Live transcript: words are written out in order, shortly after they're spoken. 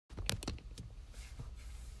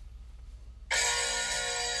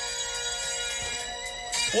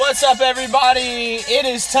What's up, everybody? It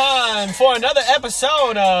is time for another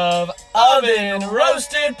episode of Oven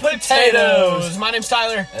Roasted Potatoes. My name's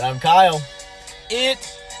Tyler. And I'm Kyle. It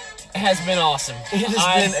has been awesome. It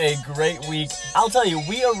has been a great week. I'll tell you,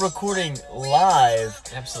 we are recording live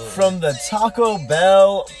from the Taco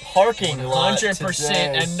Bell parking lot 100%.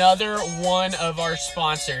 today. Another one of our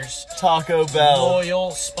sponsors. Taco Bell.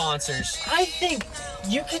 Loyal sponsors. I think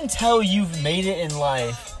you can tell you've made it in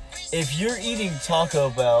life if you're eating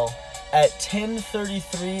Taco Bell at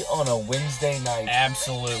 10:33 on a Wednesday night.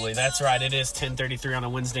 Absolutely. That's right. It is 10:33 on a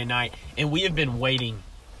Wednesday night, and we have been waiting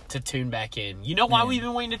to tune back in. You know why we've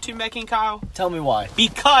been waiting to tune back in, Kyle? Tell me why.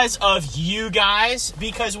 Because of you guys.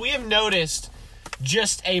 Because we have noticed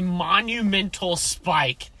just a monumental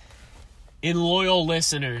spike in loyal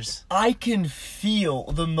listeners. I can feel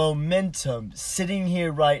the momentum sitting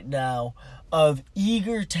here right now of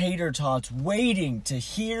eager tater tots waiting to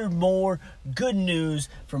hear more good news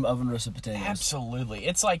from Oven Roasted Potatoes. Absolutely.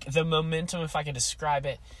 It's like the momentum, if I could describe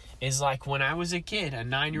it, is like when I was a kid, a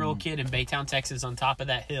 9-year-old kid in Baytown, Texas, on top of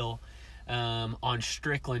that hill on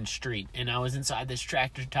Strickland Street. And I was inside this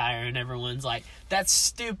tractor tire, and everyone's like, that's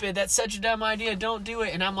stupid. That's such a dumb idea. Don't do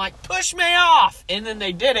it. And I'm like, push me off. And then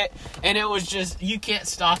they did it, and it was just, you can't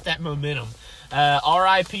stop that momentum.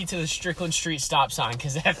 R.I.P. to the Strickland Street stop sign,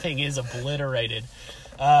 because that thing is obliterated.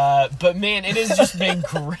 But man, it has just been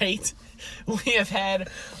great. We have had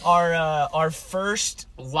our first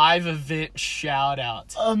live event shout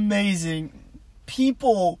out. Amazing.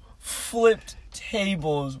 People flipped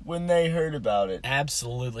tables when they heard about it.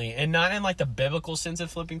 Absolutely. And not in like the biblical sense of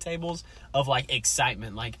flipping tables, of like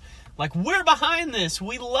excitement. Like we're behind this.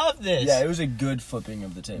 We love this. Yeah, it was a good flipping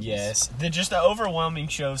of the tables. Yes. Just the overwhelming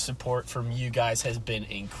show of support from you guys has been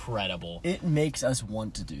incredible. It makes us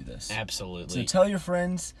want to do this. Absolutely. So tell your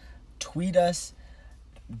friends, tweet us.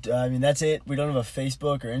 I mean, that's it. We don't have a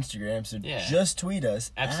Facebook or Instagram, so just tweet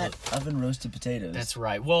us at Oven Roasted Potatoes. That's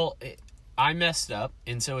right. Well, I messed up,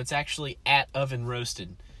 and so it's actually at Oven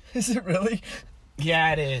Roasted. Is it really?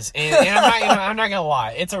 Yeah, it is. And I'm not going to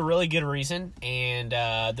lie. It's a really good reason, and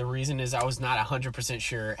the reason is I was not 100%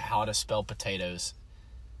 sure how to spell potatoes.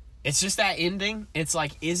 It's just that ending. It's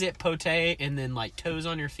like, is it pote and then like toes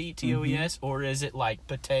on your feet, T-O-E-S, or is it like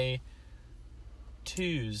potato?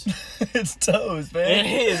 It's toes, man. It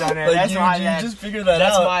is. I know. Like That's my you bad. just figured that out.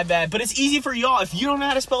 That's my bad. But it's easy for y'all. If you don't know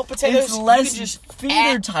how to spell potatoes, it's less you can just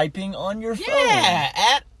finger typing on your phone. Yeah,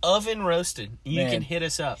 at Oven Roasted. You can hit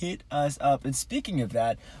us up. Hit us up. And speaking of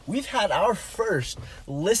that, we've had our first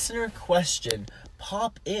listener question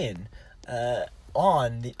pop in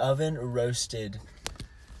on the Oven Roasted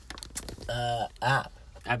app.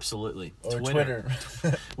 Absolutely. Or Twitter.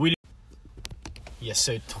 Yes,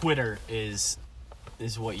 so Twitter is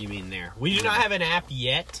what you mean there. We do not have an app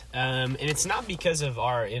yet, and it's not because of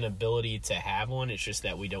our inability to have one. It's just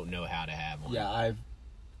that we don't know how to have one. Yeah,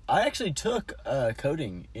 I actually took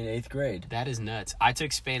coding in 8th grade. That is nuts. I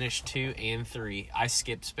took Spanish 2 and 3. I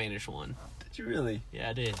skipped Spanish 1. Did you really? Yeah,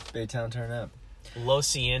 I did. Baytown turn up. Lo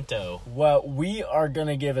siento. Well, we are going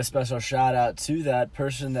to give a special shout out to that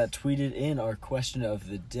person that tweeted in our question of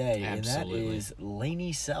the day. Absolutely. And that is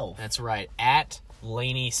Lainey Self. That's right. At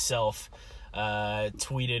Lainey Self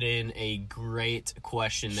tweeted in a great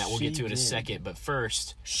question that we'll get to in a second. But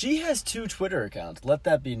first, she has 2 Twitter accounts. Let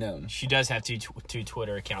that be known. She does have two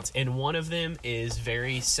Twitter accounts, and one of them is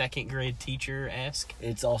very second grade teacher-esque.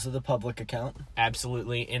 It's also the public account.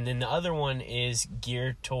 Absolutely. And then the other one is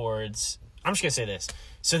geared towards, I'm just gonna say this.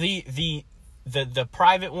 So the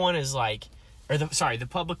private one is like, the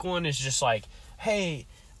public one is just like, hey,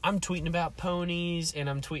 I'm tweeting about ponies, and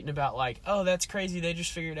I'm tweeting about like, oh, that's crazy. They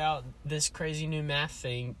just figured out this crazy new math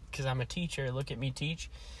thing because I'm a teacher. Look at me teach.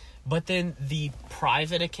 But then the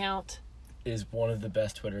private account is one of the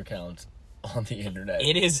best Twitter accounts on the internet.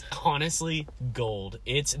 It is honestly gold.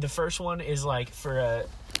 It's the first one is like for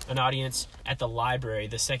an audience at the library.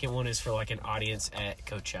 The second one is for like an audience at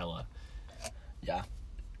Coachella. Yeah.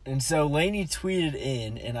 And so Lainey tweeted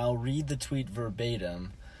in, and I'll read the tweet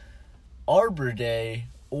verbatim, Arbor Day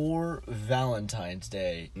or Valentine's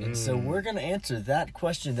Day. And so we're going to answer that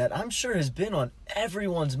question that I'm sure has been on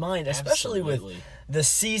everyone's mind, especially with the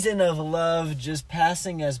season of love just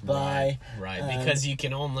passing us by. Right. Because you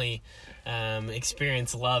can only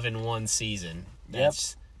experience love in one season.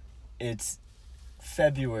 It's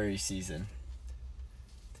February season.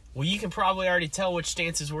 Well, you can probably already tell which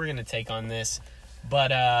stances we're going to take on this.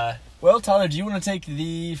 But, well, Tyler, do you want to take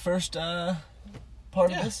the first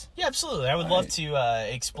part of this? Yeah, absolutely. I would love to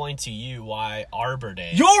explain to you why Arbor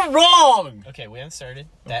Day. You're wrong! Okay, we haven't started.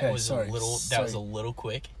 That was a little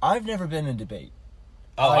quick. I've never been in debate.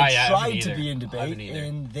 Oh, I haven't tried either. to be in I haven't debate, either.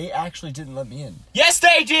 and they actually didn't let me in. Yes,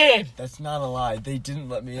 they did. That's not a lie. They didn't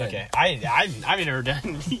let me in. Okay, I've never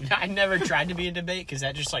done. I never tried to be in debate because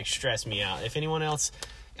that just like stressed me out. If anyone else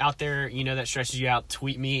out there, that stresses you out,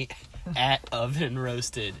 tweet me at Oven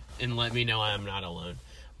Roasted and let me know I'm not alone.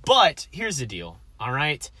 But here's the deal, all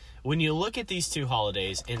right? When you look at these two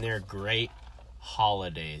holidays, and they're great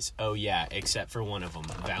holidays. Oh yeah, except for one of them,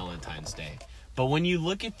 Valentine's Day. But when you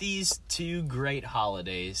look at these two great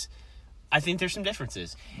holidays, I think there's some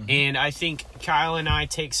differences. Mm-hmm. And I think Kyle and I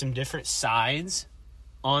take some different sides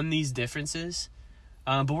on these differences.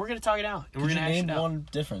 But we're going to talk it out. And we're going to hash it out. Name one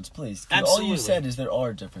difference, please. 'Cause Absolutely. all you said is there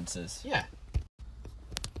are differences. Yeah.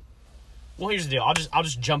 Well, here's the deal. I'll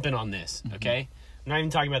just jump in on this, okay? I'm not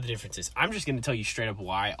even talking about the differences. I'm just going to tell you straight up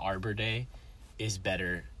why Arbor Day is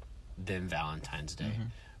better than Valentine's Day. Mm-hmm.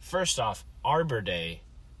 First off, Arbor Day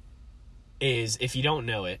is, if you don't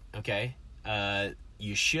know it, okay,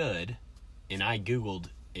 you should, and I Googled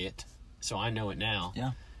it, so I know it now.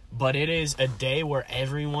 Yeah. But it is a day where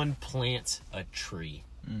everyone plants a tree.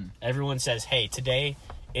 Everyone says, hey, today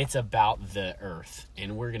it's about the earth,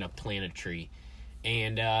 and we're going to plant a tree.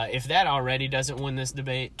 And if that already doesn't win this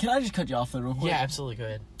debate... Can I just cut you off there real quick? Yeah, absolutely. Go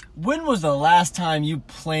ahead. When was the last time you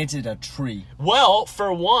planted a tree? Well,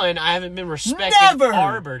 for one, I haven't been respecting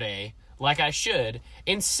Arbor Day like I should.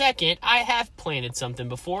 And second, I have planted something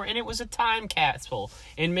before, and it was a time capsule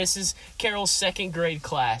in Mrs. Carroll's second grade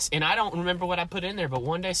class. And I don't remember what I put in there, but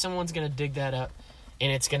one day someone's going to dig that up,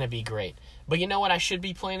 and it's going to be great. But you know what I should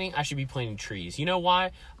be planting? I should be planting trees. You know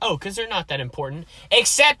why? Oh, because they're not that important,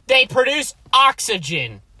 except they produce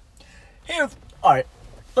oxygen. Here, all right,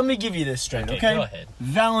 let me give you this straight, okay? Go ahead.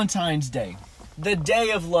 Valentine's Day, the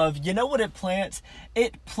day of love. You know what it plants?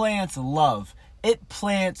 It plants love. It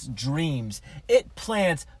plants dreams. It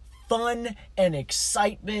plants fun and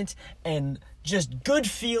excitement and just good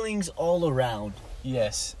feelings all around.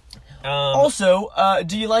 Yes. Also,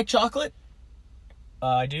 do you like chocolate?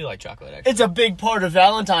 I do like chocolate, actually. It's a big part of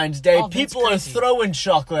Valentine's Day. Oh, people are throwing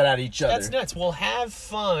chocolate at each other. That's nuts. Well, have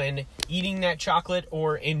fun eating that chocolate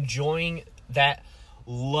or enjoying that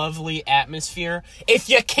lovely atmosphere if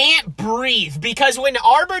you can't breathe, because when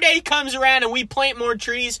Arbor Day comes around and we plant more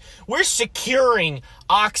trees, we're securing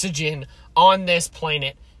oxygen on this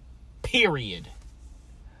planet, period.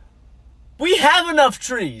 We have enough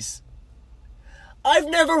trees. I've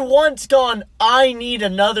never once gone, I need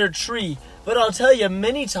another tree. But I'll tell you,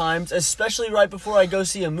 many times, especially right before I go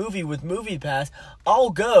see a movie with MoviePass, I'll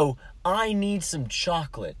go, I need some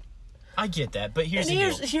chocolate. I get that, but here's the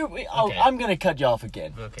deal. Okay. I'm going to cut you off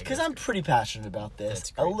again. Okay. Because I'm pretty passionate about this.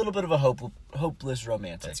 That's great. A little bit of a hopeless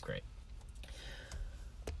romantic. That's great.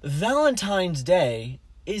 Valentine's Day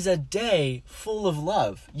is a day full of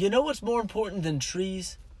love. You know what's more important than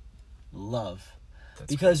trees? Love.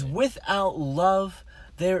 Because without love,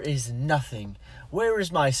 there is nothing. Where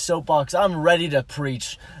is my soapbox? I'm ready to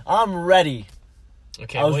preach. I'm ready.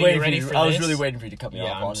 Okay, I was you ready for this? I was really waiting for you to cut me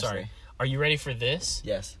off, I'm honestly. sorry. Are you ready for this?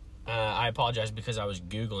 Yes. I apologize because I was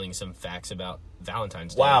Googling some facts about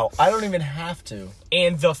Valentine's Day. Wow, I don't even have to.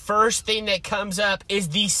 And the first thing that comes up is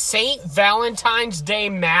the St. Valentine's Day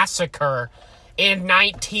Massacre in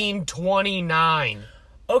 1929.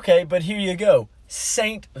 Okay, but here you go.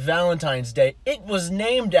 St. Valentine's Day. It was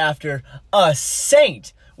named after a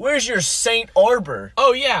saint. Where's your St. Arbor?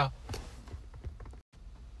 Oh, yeah.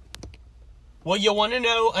 Well, you want to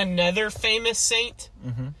know another famous saint?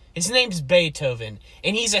 Mm-hmm. His name's Beethoven,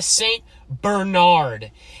 and he's a Saint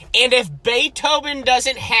Bernard. And if Beethoven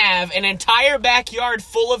doesn't have an entire backyard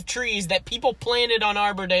full of trees that people planted on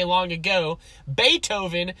Arbor Day long ago,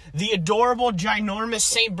 Beethoven, the adorable, ginormous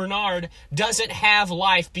Saint Bernard, doesn't have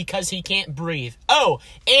life because he can't breathe. Oh,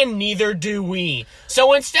 and neither do we.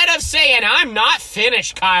 So instead of saying, I'm not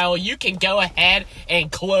finished, Kyle, you can go ahead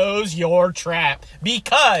and close your trap.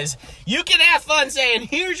 Because you can have fun saying,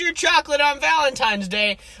 here's your chocolate on Valentine's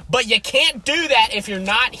Day, but you can't do that if you're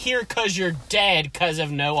not here because you're dead because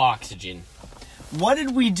of no oxygen. What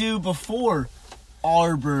did we do before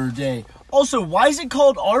Arbor Day? Also, why is it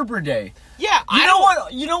called Arbor Day? Yeah,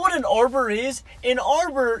 You know what an arbor is? An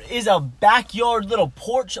arbor is a backyard little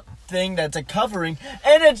porch thing that's a covering,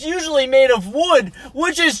 and it's usually made of wood,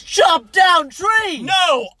 which is chopped down trees.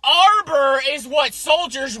 No, arbor is what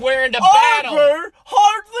soldiers wear into battle. Arbor?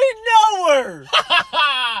 Hardly know her.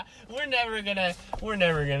 We're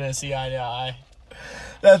never gonna see eye to eye.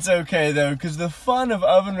 That's okay though, because the fun of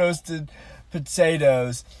oven roasted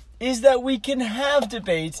potatoes is that we can have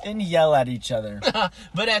debates and yell at each other.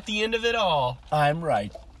 But at the end of it all, I'm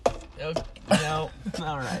right. no,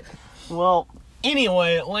 all right. Well,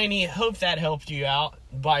 Anyway, Lainey, hope that helped you out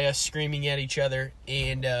by us screaming at each other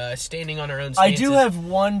and standing on our own I stances. do have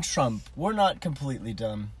one trump. We're not completely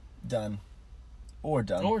done. Or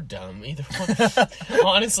dumb. Or dumb, either one.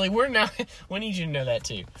 Honestly, we're not. We need you to know that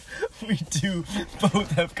too. We do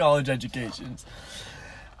both have college educations.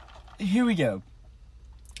 Here we go.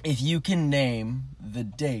 If you can name the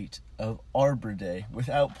date of Arbor Day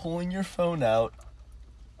without pulling your phone out,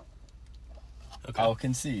 Okay. I'll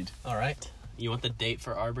concede. All right. You want the date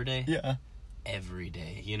for Arbor Day? Yeah. Every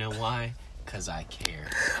day. You know why? Because I care.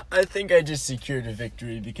 I think I just secured a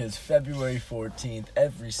victory because February 14th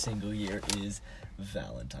every single year is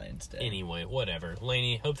Valentine's Day. Anyway, whatever.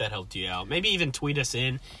 Lainey, hope that helped you out. Maybe even tweet us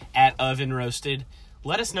in at Oven Roasted.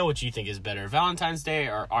 Let us know what you think is better, Valentine's Day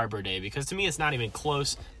or Arbor Day, because to me it's not even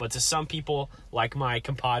close, but to some people, like my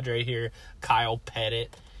compadre here, Kyle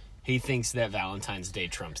Pettit, he thinks that Valentine's Day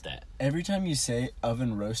trumps that. Every time you say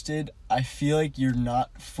Oven Roasted, I feel like you're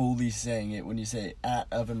not fully saying it when you say at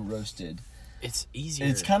Oven Roasted. It's easier.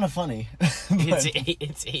 It's kind of funny.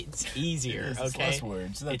 It's easier, It's okay? less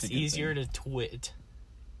words, so that's it's a good easier thing. to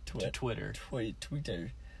Twitter.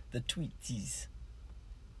 Twitter. The tweeties.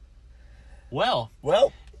 Well,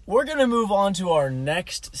 we're going to move on to our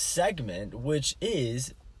next segment, which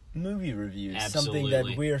is movie reviews. Something that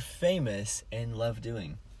Absolutely. we're famous and love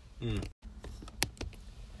doing. Mm.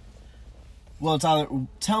 Well, Tyler,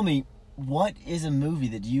 tell me, what is a movie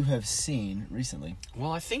that you have seen recently?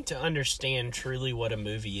 I think to understand truly what a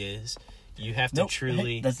movie is, you have to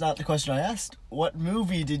truly... Hey, that's not the question I asked. What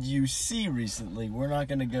movie did you see recently? We're not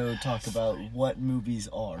going to go talk about what movies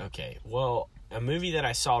are. Okay, well, a movie that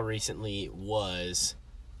I saw recently was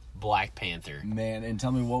Black Panther. Man, and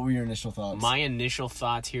tell me, what were your initial thoughts? My initial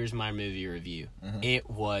thoughts, here's my movie review. Uh-huh. It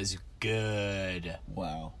was good.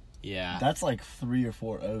 Wow. Yeah. That's like 3 or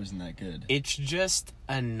 4 O's in that good. It's just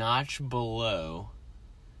a notch below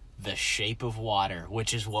The Shape of Water,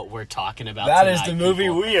 which is what we're talking about That tonight, is the movie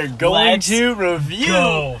people. we are going Let's to review.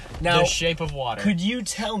 Go. Now, The Shape of Water. could you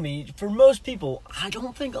tell me, for most people, I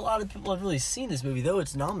don't think a lot of people have really seen this movie, though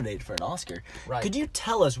it's nominated for an Oscar. Right. Could you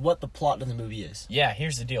tell us what the plot of the movie is? Yeah,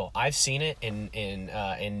 here's the deal. I've seen it,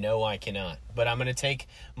 and no, I cannot. But I'm going to take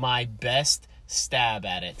my best stab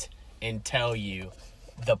at it and tell you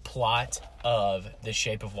the plot of The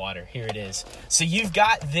Shape of Water. Here it is. So you've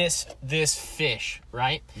got this fish,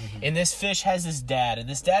 right? Mm-hmm. And this fish has this dad, and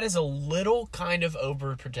this dad is a little kind of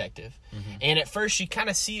overprotective. Mm-hmm. And at first you kind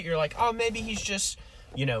of see it, you're like, oh, maybe he's just,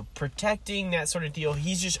 protecting, that sort of deal.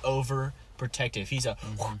 He's just overprotective. He's a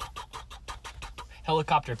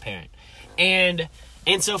helicopter parent. And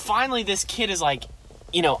so finally this kid is like,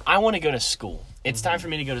 I want to go to school. It's time for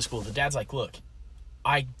me to go to school. The dad's like, look,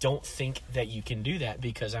 I don't think that you can do that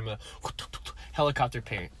because I'm a helicopter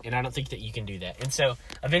parent, and I don't think that you can do that. And so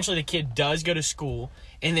eventually the kid does go to school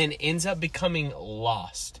and then ends up becoming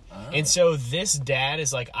lost. Oh. And so this dad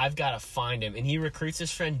is like, I've got to find him. And he recruits his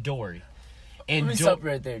friend Dory. And Let me stop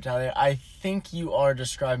right there, Tyler. I think you are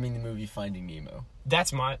describing the movie Finding Nemo.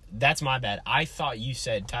 That's my bad. I thought you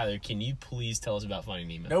said, Tyler, can you please tell us about Finding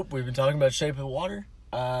Nemo? Nope, we've been talking about Shape of Water.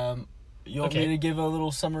 You want me to give a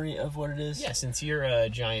little summary of what it is? Yeah, since you're a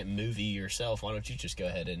giant movie yourself, why don't you just go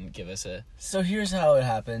ahead and give us a... So here's how it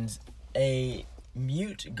happens. A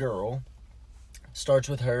mute girl starts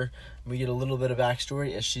with her. We get a little bit of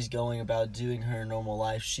backstory as she's going about doing her normal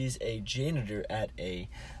life. She's a janitor at a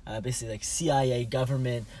basically like CIA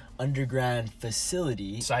government underground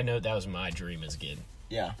facility. Side note, that was my dream as a kid.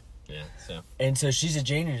 Yeah. Yeah, so... And so she's a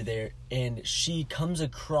janitor there, and she comes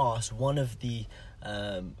across one of the...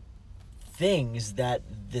 things that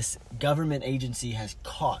this government agency has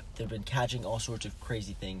caught. They've been catching all sorts of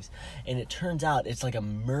crazy things, and it turns out it's like a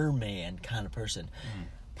merman kind of person.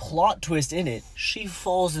 Plot twist in it, she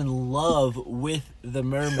falls in love with the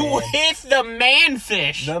merman. With the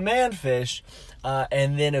manfish! The manfish.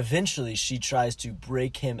 And then eventually she tries to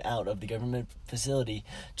break him out of the government facility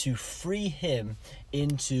to free him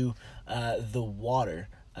into the water.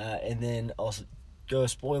 And then also,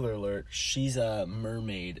 spoiler alert, she's a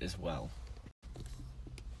mermaid as well.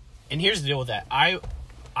 And here's the deal with that.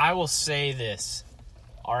 I will say this,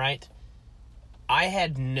 all right? I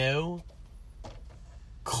had no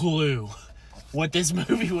clue what this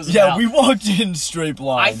movie was about. Yeah, we walked in straight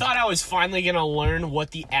blind. I thought I was finally going to learn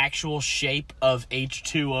what the actual shape of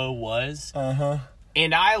H2O was. Uh-huh.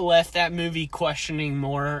 And I left that movie questioning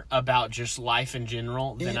more about just life in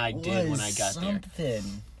general than I did when I got there.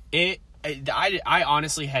 I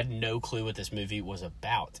honestly had no clue what this movie was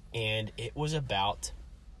about. And it was about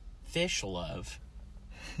fish love.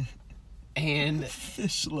 And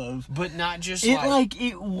Fish love. but not just It like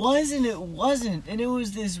it was and it wasn't, and it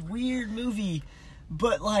was this weird movie.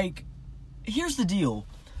 But like, here's the deal: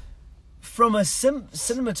 from a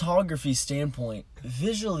cinematography standpoint,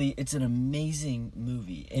 visually, it's an amazing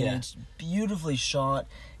movie, and it's beautifully shot.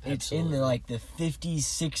 It's in the 50s,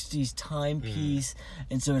 60s timepiece,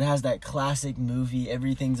 and so it has that classic movie.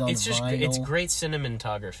 Everything's on vinyl. It's great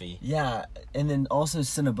cinematography. Yeah, and then also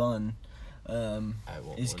Cinnabon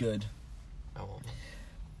is good. I won't.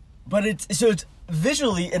 But it's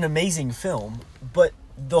visually an amazing film, but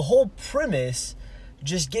the whole premise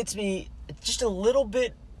just gets me just a little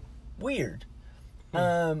bit weird.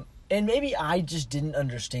 And maybe I just didn't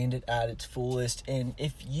understand it at its fullest. And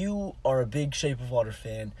if you are a big Shape of Water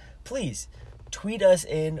fan, please tweet us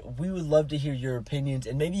in. We would love to hear your opinions,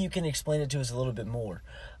 and maybe you can explain it to us a little bit more.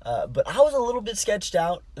 But I was a little bit sketched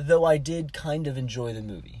out, though I did kind of enjoy the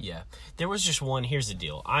movie. Yeah, there was just one. Here's the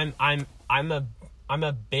deal. I'm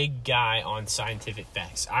a big guy on scientific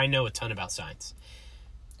facts. I know a ton about science.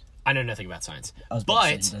 I know nothing about science.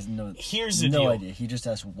 But here's the deal. No idea. He just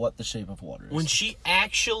asked what the Shape of Water is. When she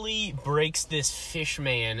actually breaks this fish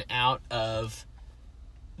man out of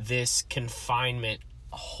this confinement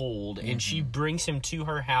hold and she brings him to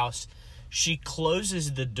her house, she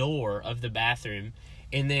closes the door of the bathroom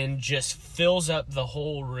and then just fills up the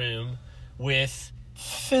whole room with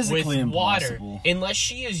physically water. impossible. Unless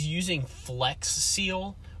she is using Flex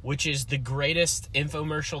Seal, which is the greatest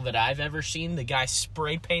infomercial that I've ever seen. The guy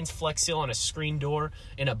spray paints Flex Seal on a screen door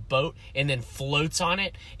in a boat and then floats on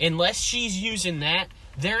it. Unless she's using that,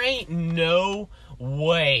 there ain't no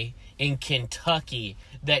way in Kentucky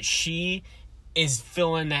that she is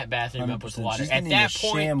filling that bathroom up with water. At that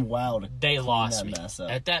point, they lost me.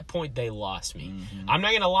 At that point, they lost me. I'm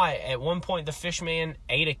not gonna lie. At one point, the fish man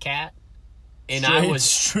ate a cat, and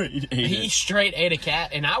he straight ate a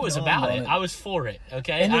cat, and I was about it. I was for it.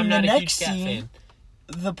 Okay, and I'm not a huge cat scene, fan.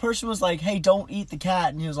 The person was like, "Hey, don't eat the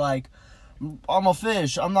cat," and he was like, "I'm a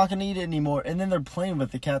fish. I'm not gonna eat it anymore." And then they're playing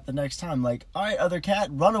with the cat the next time. Like, all right, other cat,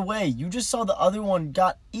 run away. You just saw the other one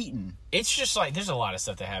got eaten. It's just like there's a lot of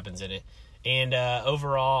stuff that happens in it. And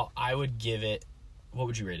overall, I would give it... What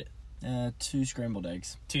would you rate it? 2 scrambled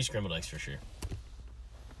eggs. 2 scrambled eggs for sure.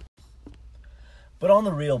 But on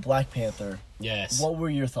the real, Black Panther. Yes. What were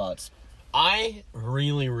your thoughts? I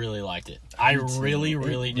really, really liked it. I really,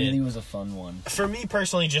 really did. It really was a fun one. For me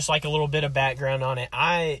personally, just like a little bit of background on it,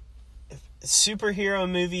 superhero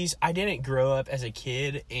movies, I didn't grow up as a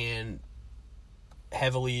kid and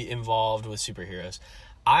heavily involved with superheroes.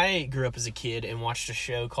 I grew up as a kid and watched a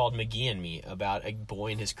show called McGee and Me about a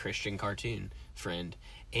boy and his Christian cartoon friend.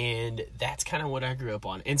 And that's kind of what I grew up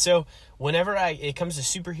on. And so whenever it comes to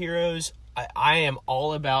superheroes, I am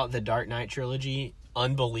all about the Dark Knight trilogy.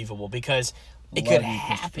 Unbelievable. Because it could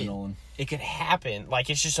happen. It could happen.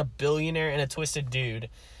 Like, it's just a billionaire and a twisted dude.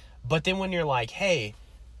 But then when you're like, hey,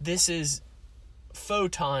 this is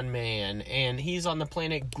Photon Man, and he's on the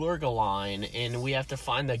planet Glurgaline, and we have to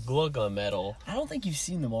find the Glugga metal. I don't think you've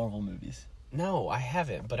seen the Marvel movies. No, I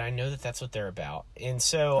haven't, but I know that that's what they're about, and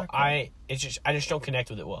so I just don't connect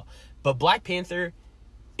with it well. But Black Panther,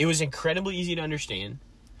 it was incredibly easy to understand.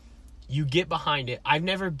 You get behind it. I've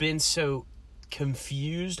never been so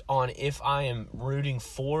confused on if I am rooting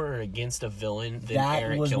for or against a villain than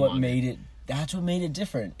Eric Killmonger. That's what made it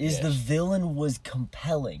different. The villain was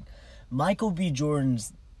compelling. Michael B.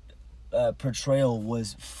 Jordan's portrayal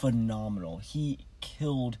was phenomenal. He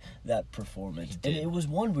killed that performance. And it was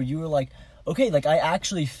one where you were like, okay, like I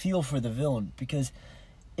actually feel for the villain, because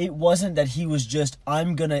it wasn't that he was just,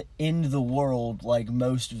 I'm gonna end the world like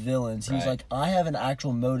most villains. He was like, I have an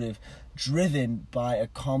actual motive driven by a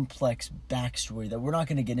complex backstory that we're not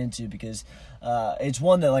going to get into because it's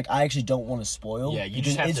one that like I actually don't want to spoil. Yeah, you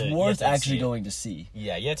just have it's worth actually going to see.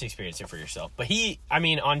 Yeah, you have to experience it for yourself. But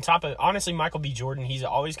honestly, Michael B. Jordan, he's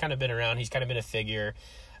always kind of been around. He's kind of been a figure.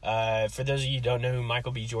 For those of you who don't know who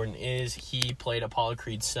Michael B. Jordan is, he played Apollo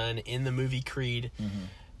Creed's son in the movie Creed.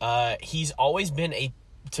 He's always been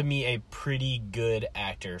to me a pretty good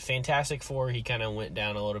actor. Fantastic Four, he kind of went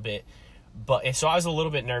down a little bit. And so I was a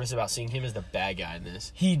little bit nervous about seeing him as the bad guy in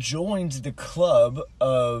this. He joins the club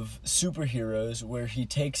of superheroes where he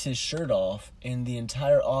takes his shirt off and the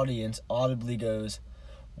entire audience audibly goes,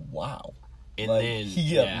 wow. And then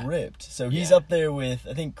he got ripped. So he's up there with,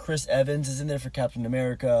 I think Chris Evans is in there for Captain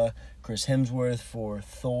America, Chris Hemsworth for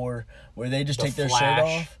Thor, where they just take their shirt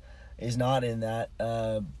off. Is not in that,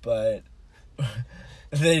 but...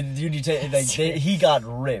 he got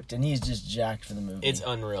ripped, and he's just jacked for the movie. It's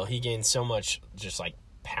unreal. He gained so much, just like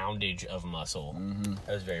poundage of muscle.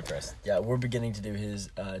 I was very impressed. Yeah, we're beginning to do his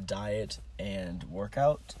diet and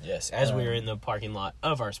workout. Yes, as we were in the parking lot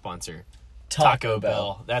of our sponsor, Taco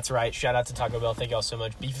Bell. That's right. Shout out to Taco Bell. Thank y'all so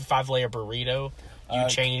much. Beefy 5-layer burrito. You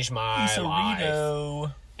changed my life.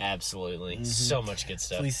 Burrito. Absolutely. So much good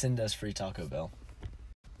stuff. Please send us free Taco Bell.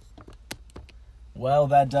 Well,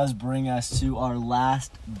 that does bring us to our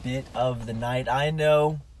last bit of the night. I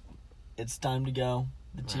know it's time to go.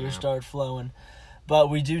 The tears start flowing. But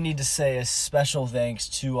we do need to say a special thanks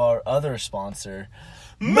to our other sponsor,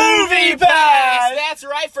 Movie Pass! That's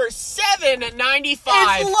right, for $7.95.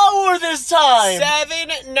 It's lower this time!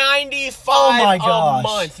 $7.95 Oh my a gosh.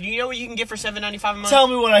 month. Do you know what you can get for $7.95 a month? Tell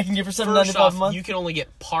me what I can get for First $7.95 off, a month. you can only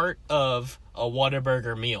get part of a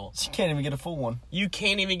Whataburger meal. You can't even get a full one. You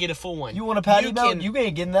can't even get a full one. You want a patty melt? You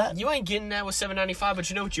ain't getting that. You ain't getting that with $7.95, but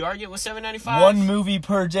you know what you are getting with $7.95? One movie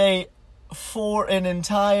per day for an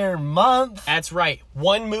entire month. That's right.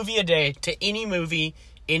 One movie a day to any movie,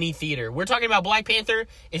 any theater. We're talking about Black Panther.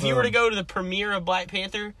 If you were to go to the premiere of Black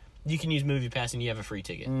Panther, you can use Movie Pass and you have a free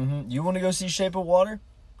ticket. You want to go see Shape of Water?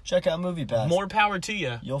 Check out Movie Pass. More power to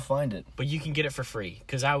you. You'll find it. But you can get it for free,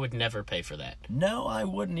 because I would never pay for that. No, I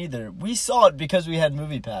wouldn't either. We saw it because we had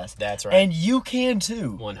Movie Pass. That's right. And you can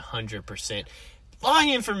too. 100%. Log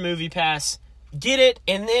in for Movie Pass, get it,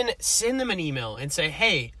 and then send them an email and say,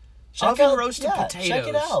 hey, oven roasted potatoes. Check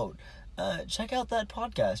it out. Check out that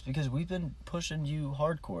podcast because we've been pushing you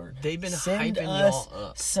hardcore. They've been Send hyping us y'all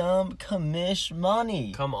up. some commish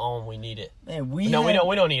money. Come on, we need it. Man, We don't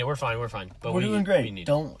need it. We're fine. But we're doing We great. need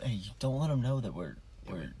Don't let them know that we're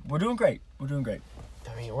doing great. We're doing great.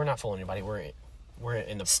 I mean, we're not fooling anybody. We're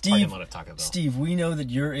in the Steve, parking lot of Taco Bell. Steve, we know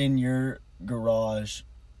that you're in your garage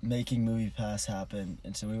making Movie Pass happen,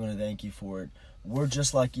 and so we want to thank you for it. We're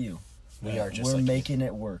just like you. We are just We're like making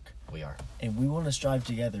it work. We are. And we want to strive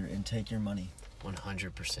together and take your money.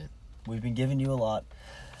 100%. We've been giving you a lot.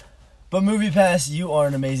 But Movie Pass, you are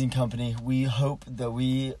an amazing company. We hope that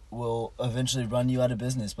we will eventually run you out of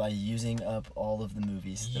business by using up all of the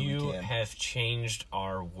movies that we You can. have changed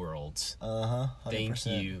our worlds. 100%. Thank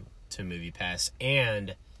you to Movie Pass,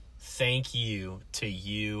 and thank you to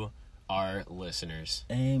you, our listeners.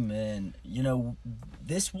 Amen. You know,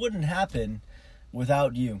 this wouldn't happen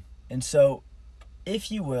without you. And so,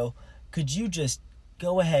 if you will, could you just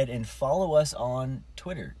go ahead and follow us on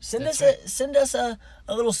Twitter? Send us a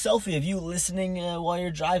little selfie of you listening while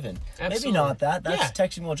you're driving. Absolutely. Maybe not that. That's Yeah.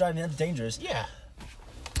 texting while driving. That's dangerous. Yeah.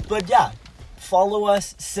 But yeah, follow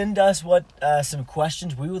us. Send us some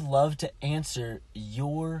questions. We would love to answer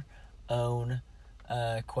your own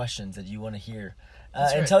questions that you want to hear.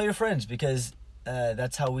 And right. tell your friends, because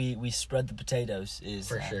that's how we spread the potatoes.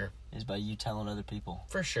 For sure. Is by you telling other people.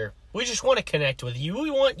 For sure. We just want to connect with you. We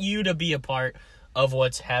want you to be a part of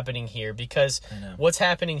what's happening here, because what's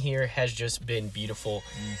happening here has just been beautiful,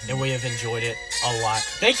 and we have enjoyed it a lot.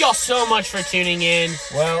 Thank y'all so much for tuning in.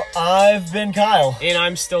 Well, I've been Kyle. And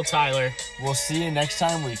I'm still Tyler. We'll see you next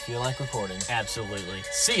time we feel like recording. Absolutely.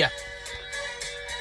 See ya.